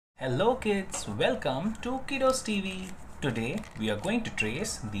Hello kids, welcome to Kiddos TV. Today we are going to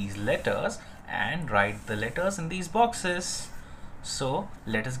trace these letters and write the letters in these boxes. So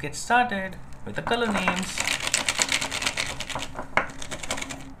let us get started with the color names.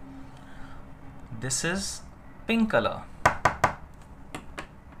 This is pink color.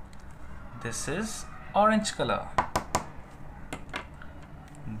 This is orange color.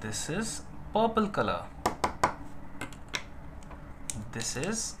 This is purple color. This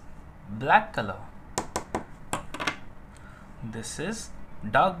is black color. This is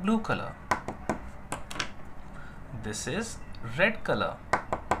dark blue color. This is red color.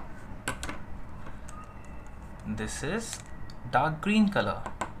 This is dark green color.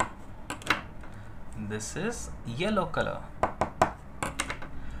 This is yellow color.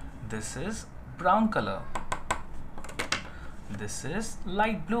 This is brown color. This is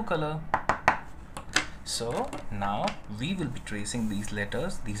light blue color. So now we will be tracing these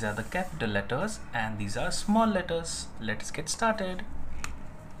letters. These are the capital letters and these are small letters. Let's get started.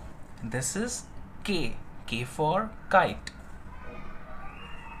 This is K. K for kite.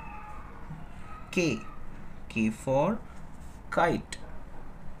 K. K for kite.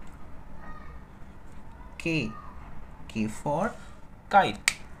 K. K for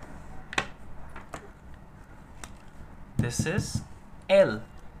kite. This is L.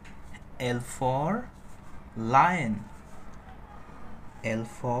 L for lion. L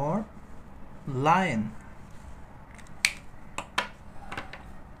for lion.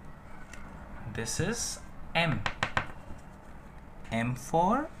 This is M. M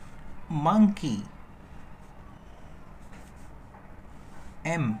for monkey.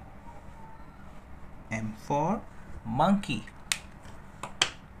 M. M for monkey.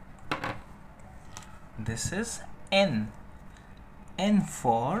 This is N. N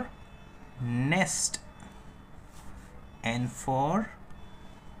for nest. N for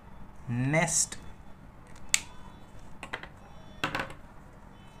nest.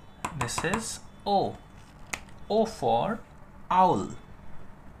 This is O. O for owl.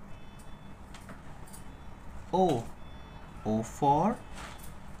 O. O for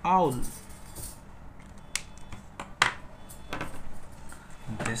owl.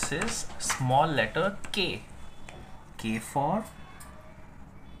 This is small letter K. K for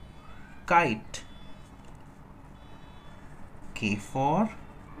kite. K for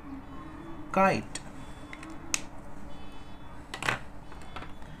kite.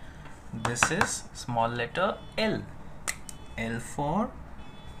 This is small letter L. L for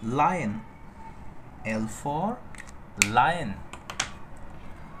lion. L for lion.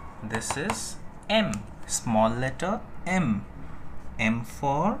 This is M. Small letter M. M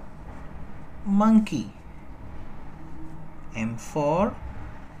for monkey. M for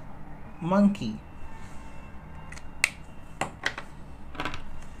monkey.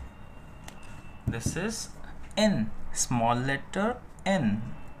 This is N. Small letter N.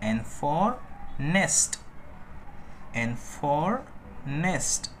 N for nest. N for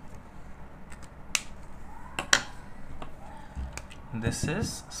nest. This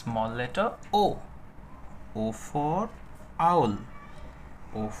is small letter O. O for owl.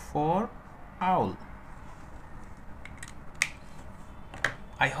 O for owl.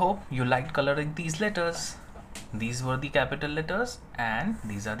 I hope you liked coloring these letters. These were the capital letters and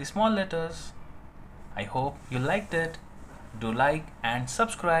these are the small letters. I hope you liked it. Do like and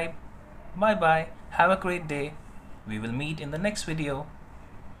subscribe. Bye bye. Have a great day. We will meet in the next video.